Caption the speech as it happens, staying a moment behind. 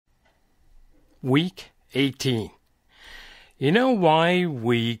Week 18. You know why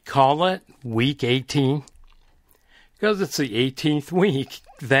we call it Week 18? Because it's the 18th week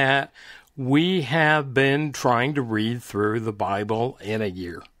that we have been trying to read through the Bible in a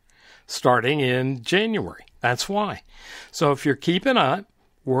year, starting in January. That's why. So if you're keeping up,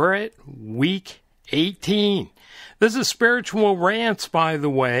 we're at Week 18. This is Spiritual Rants, by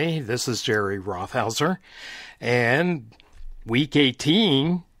the way. This is Jerry Rothhauser. And Week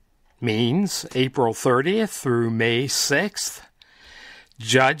 18 means April 30th through May 6th.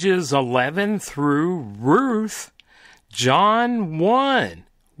 Judges 11 through Ruth. John 1.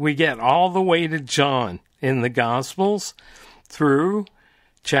 We get all the way to John in the Gospels through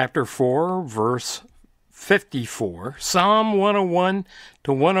chapter 4, verse 54. Psalm 101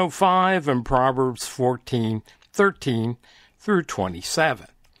 to 105 and Proverbs 13 through 27.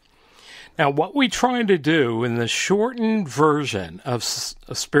 Now, what we try to do in the shortened version of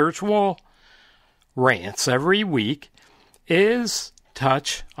Spiritual Rants every week is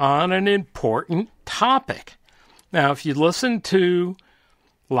touch on an important topic. Now, if you listen to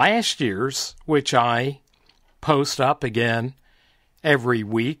last year's, which I post up again every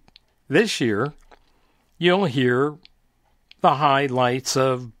week this year, you'll hear the highlights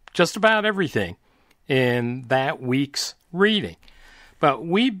of just about everything in that week's reading. But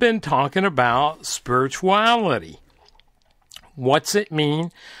we've been talking about spirituality. What's it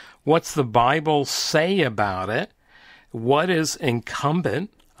mean? What's the Bible say about it? What is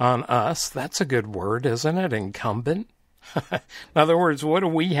incumbent on us? That's a good word, isn't it? Incumbent. In other words, what do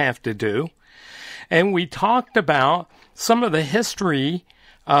we have to do? And we talked about some of the history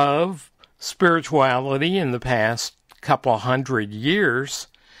of spirituality in the past couple hundred years.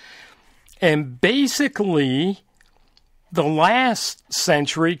 And basically, the last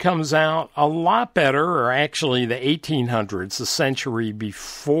century comes out a lot better, or actually the 1800s, the century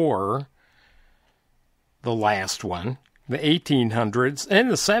before the last one, the 1800s and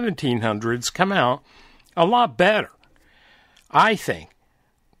the 1700s come out a lot better, I think,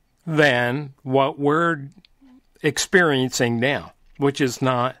 than what we're experiencing now, which is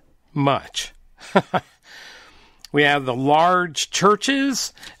not much. We have the large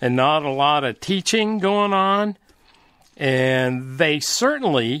churches and not a lot of teaching going on. And they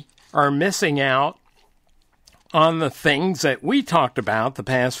certainly are missing out on the things that we talked about the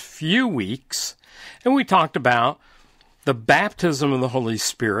past few weeks. And we talked about the baptism of the Holy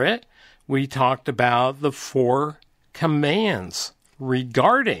Spirit. We talked about the 4 commands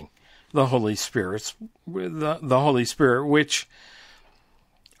regarding the Holy Spirit, which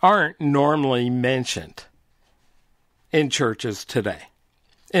aren't normally mentioned in churches today.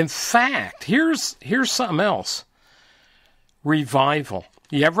 In fact, here's something else. Revival.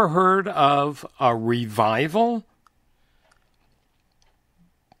 You ever heard of a revival?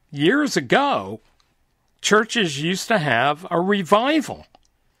 Years ago, churches used to have a revival.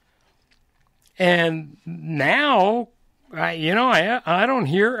 And now, I don't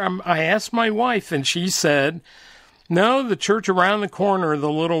hear, I asked my wife and she said, no, the church around the corner,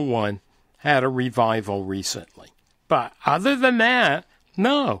 the little one, had a revival recently. But other than that,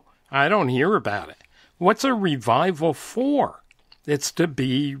 no, I don't hear about it. What's a revival for? It's to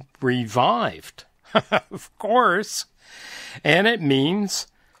be revived, of course. And it means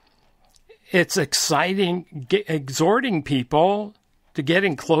it's exciting, exhorting people to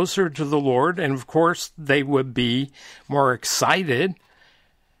getting closer to the Lord. And of course, they would be more excited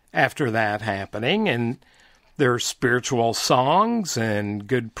after that happening. And there's spiritual songs and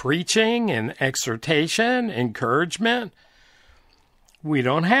good preaching and exhortation, encouragement. We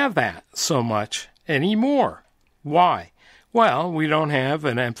don't have that so much anymore. Why? Well, we don't have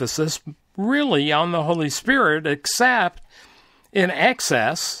an emphasis really on the Holy Spirit except in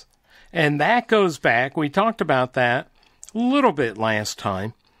excess, and that goes back, we talked about that a little bit last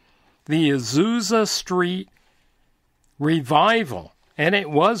time, the Azusa Street revival, and it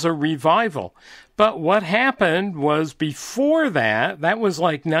was a revival. But what happened was before that, that was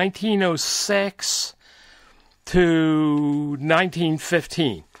like 1906 to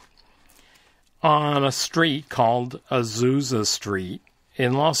 1915. On a street called Azusa Street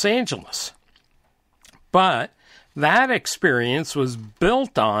in Los Angeles. But that experience was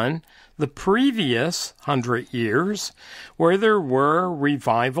built on the previous 100 years where there were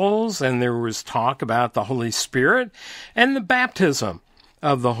revivals and there was talk about the Holy Spirit and the baptism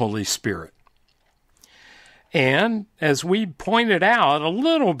of the Holy Spirit. And as we pointed out a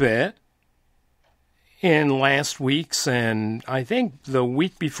little bit in last week's, and I think the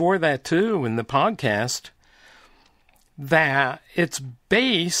week before that too, in the podcast, that it's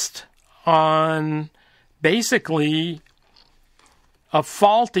based on basically a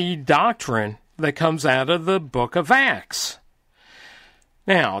faulty doctrine that comes out of the book of Acts.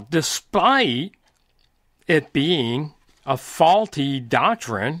 Now, despite it being a faulty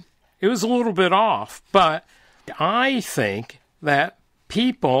doctrine, it was a little bit off, but I think that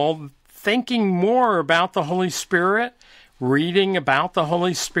people thinking more about the Holy Spirit, reading about the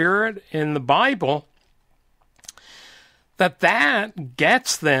Holy Spirit in the Bible, that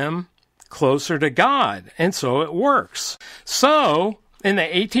gets them closer to God, and so it works. So, in the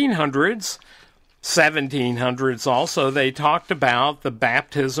 1800s, 1700s also, they talked about the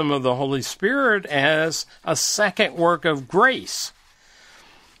baptism of the Holy Spirit as a second work of grace.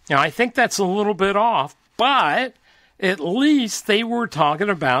 Now, I think that's a little bit off, but at least they were talking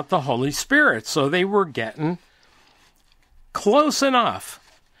about the Holy Spirit, so they were getting close enough.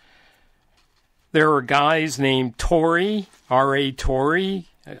 There were guys named Torrey, R.A. Torrey,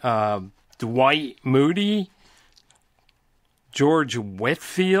 Dwight Moody, George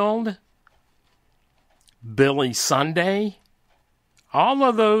Whitefield, Billy Sunday. All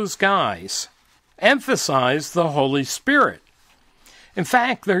of those guys emphasized the Holy Spirit. In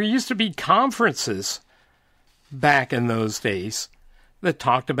fact, there used to be conferences back in those days that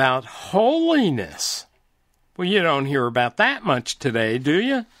talked about holiness. Well, you don't hear about that much today, do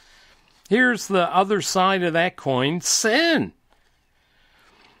you? Here's the other side of that coin, sin.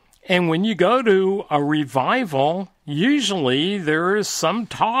 And when you go to a revival, usually there is some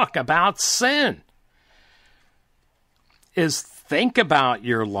talk about sin. Think about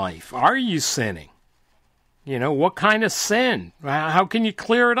your life. Are you sinning? You know, what kind of sin? How can you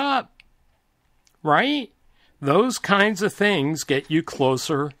clear it up? Right? Those kinds of things get you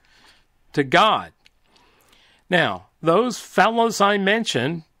closer to God. Now, those fellows I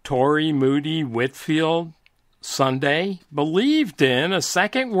mentioned, Torrey, Moody, Whitefield, Sunday, believed in a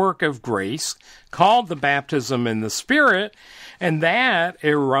second work of grace called the baptism in the Spirit, and that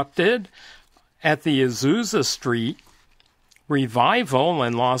erupted at the Azusa Street revival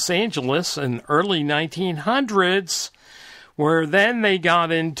in Los Angeles in early 1900s, where then they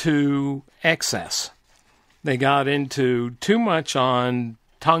got into excess. They got into too much on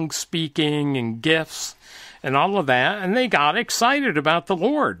tongue speaking and gifts and all of that, and they got excited about the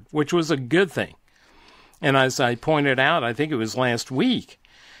Lord, which was a good thing. And as I pointed out, I think it was last week,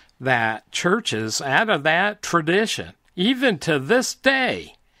 that churches out of that tradition, even to this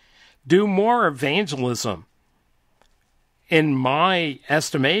day, do more evangelism, in my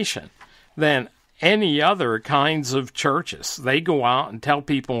estimation, than any other kinds of churches. They go out and tell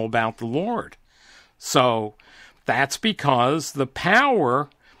people about the Lord. So that's because the power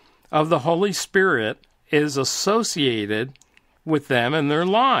of the Holy Spirit is associated with them in their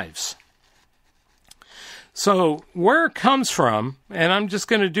lives. So where it comes from, and I'm just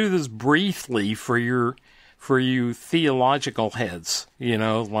going to do this briefly for you theological heads, you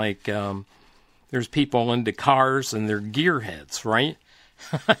know, like there's people into cars and they're gearheads, right?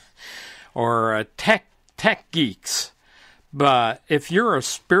 Or tech geeks. But if you're a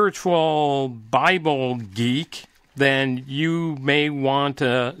spiritual Bible geek, then you may want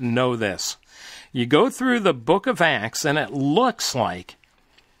to know this. You go through the book of Acts, and it looks like,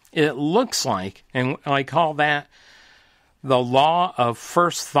 and I call that the law of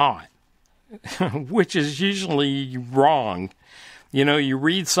first thought, which is usually wrong. You know, you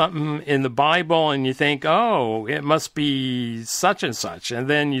read something in the Bible and you think, oh, it must be such and such. And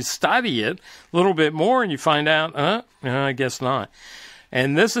then you study it a little bit more and you find out, no, I guess not.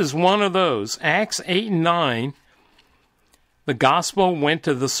 And this is one of those. Acts 8 and 9, the gospel went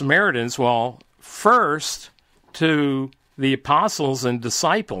to the Samaritans, well, first to the apostles and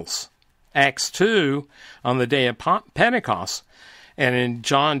disciples. Acts 2, on the day of Pentecost. And in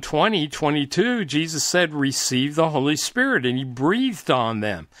John 20:22, Jesus said, receive the Holy Spirit, and he breathed on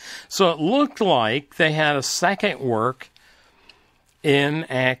them. So it looked like they had a second work in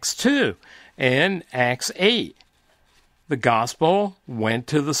Acts 2. And Acts 8, the gospel went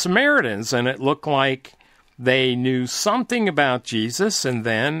to the Samaritans, and it looked like they knew something about Jesus, and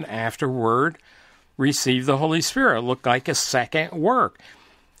then afterward received the Holy Spirit. It looked like a second work.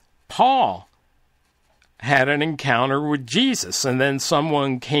 Paul had an encounter with Jesus, and then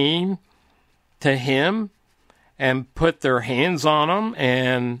someone came to him and put their hands on him,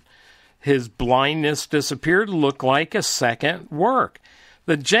 and his blindness disappeared. It looked like a second work.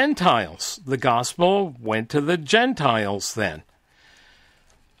 The Gentiles, the gospel went to the Gentiles then.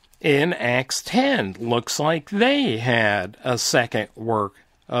 In Acts 10, looks like they had a second work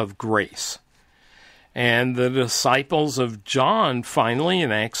of grace. And the disciples of John, finally,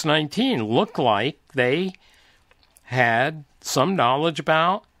 in Acts 19, look like they had some knowledge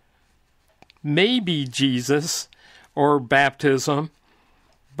about maybe Jesus or baptism,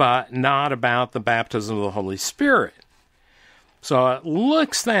 but not about the baptism of the Holy Spirit. So it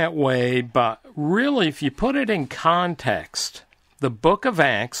looks that way, but really, if you put it in context, the book of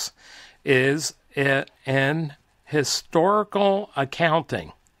Acts is an historical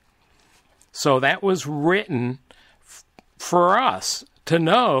accounting. So that was written for us to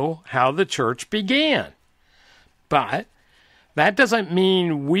know how the church began. But that doesn't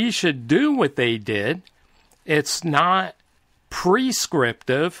mean we should do what they did. It's not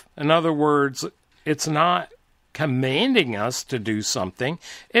prescriptive. In other words, it's not commanding us to do something.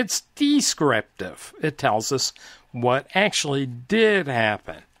 It's descriptive. It tells us what actually did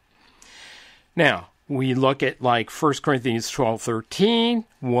happen. Now, we look at like 1 Corinthians 12:13,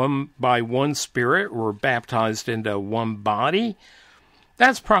 one by one Spirit we're baptized into one body.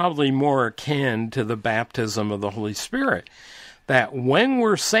 That's probably more akin to the baptism of the Holy Spirit. That when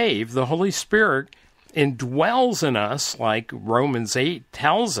we're saved, the Holy Spirit indwells in us, like Romans 8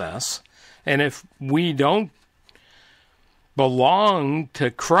 tells us, and if we don't belong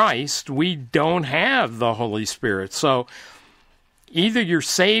to Christ, we don't have the Holy Spirit. So either you're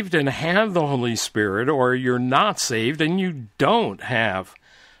saved and have the Holy Spirit, or you're not saved and you don't have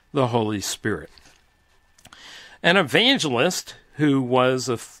the Holy Spirit. An evangelist who was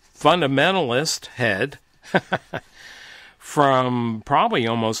a fundamentalist head from probably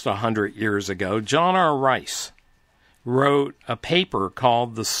almost 100 years ago, John R. Rice, wrote a paper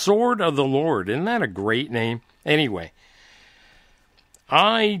called The Sword of the Lord. Isn't that a great name? Anyway,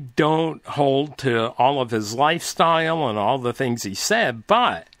 I don't hold to all of his lifestyle and all the things he said,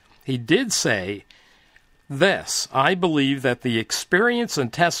 but he did say this: I believe that the experience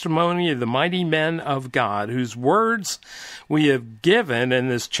and testimony of the mighty men of God, whose words we have given in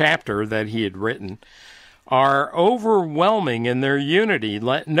this chapter that he had written, are overwhelming in their unity.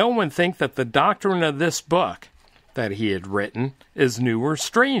 Let no one think that the doctrine of this book that he had written is new or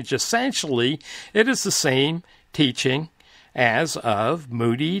strange. Essentially, it is the same teaching as of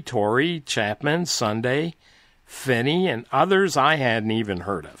Moody, Torrey, Chapman, Sunday, Finney, and others I hadn't even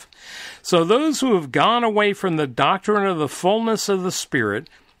heard of. So those who have gone away from the doctrine of the fullness of the Spirit,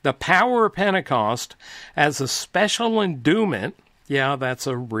 the power of Pentecost, as a special endowment, yeah, that's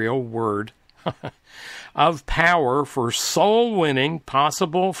a real word, of power for soul winning,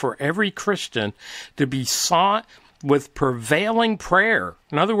 possible for every Christian to be sought with prevailing prayer.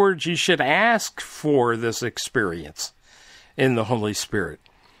 In other words, you should ask for this experience in the Holy Spirit.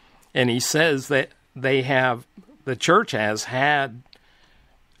 And he says that the church has had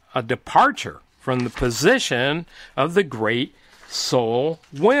a departure from the position of the great soul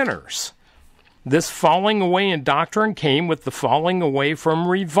winners. This falling away in doctrine came with the falling away from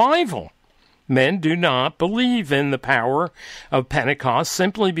revival. Men do not believe in the power of Pentecost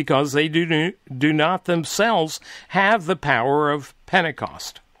simply because they do not themselves have the power of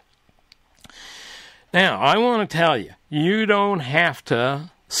Pentecost. Now, I want to tell you, you don't have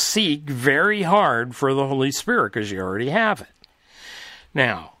to seek very hard for the Holy Spirit because you already have it.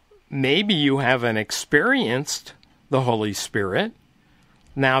 Now, maybe you haven't experienced the Holy Spirit.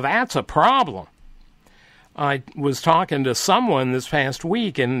 Now, that's a problem. I was talking to someone this past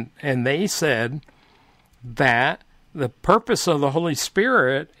week, and they said that the purpose of the Holy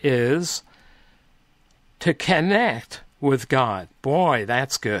Spirit is to connect with God. Boy,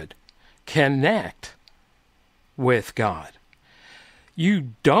 that's good. Connect with God.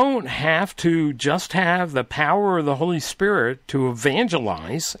 You don't have to just have the power of the Holy Spirit to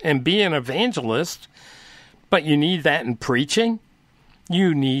evangelize and be an evangelist, but you need that in preaching.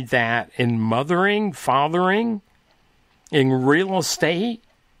 You need that in mothering, fathering, in real estate,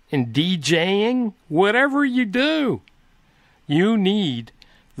 in DJing, whatever you do. You need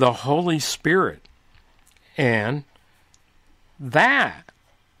the Holy Spirit. And that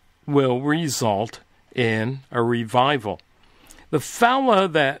will result in a revival. The fella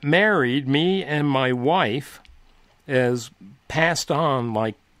that married me and my wife has passed on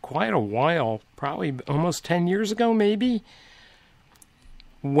like quite a while, probably almost 10 years ago maybe,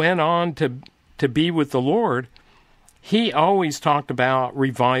 went on to be with the Lord. He always talked about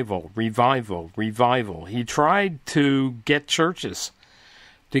revival, revival, revival. He tried to get churches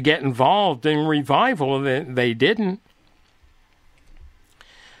to get involved in revival, and they didn't.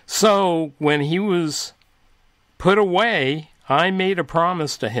 So when he was put away, I made a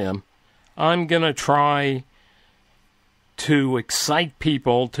promise to him. I'm going to try to excite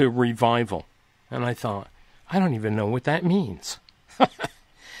people to revival. And I thought, I don't even know what that means.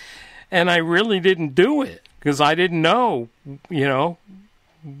 And I really didn't do it because I didn't know,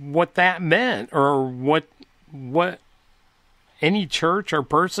 what that meant or what any church or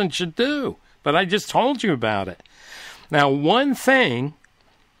person should do. But I just told you about it. Now, one thing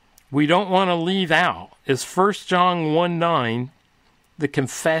we don't want to leave out is 1 John 1:9, the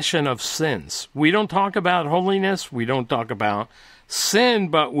confession of sins. We don't talk about holiness. We don't talk about sin,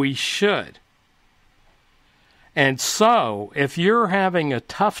 but we should. And so, if you're having a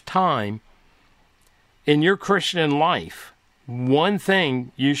tough time in your Christian life, one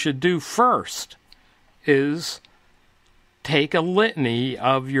thing you should do first is take a litany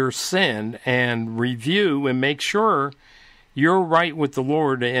of your sin and review and make sure you're right with the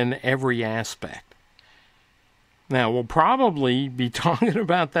Lord in every aspect. Now, we'll probably be talking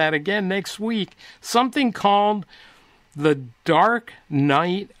about that again next week. Something called the dark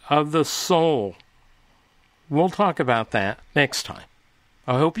night of the soul. We'll talk about that next time.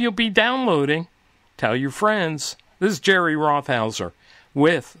 I hope you'll be downloading. Tell your friends. This is Jerry Rothhauser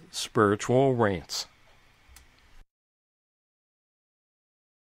with Spiritual Rants.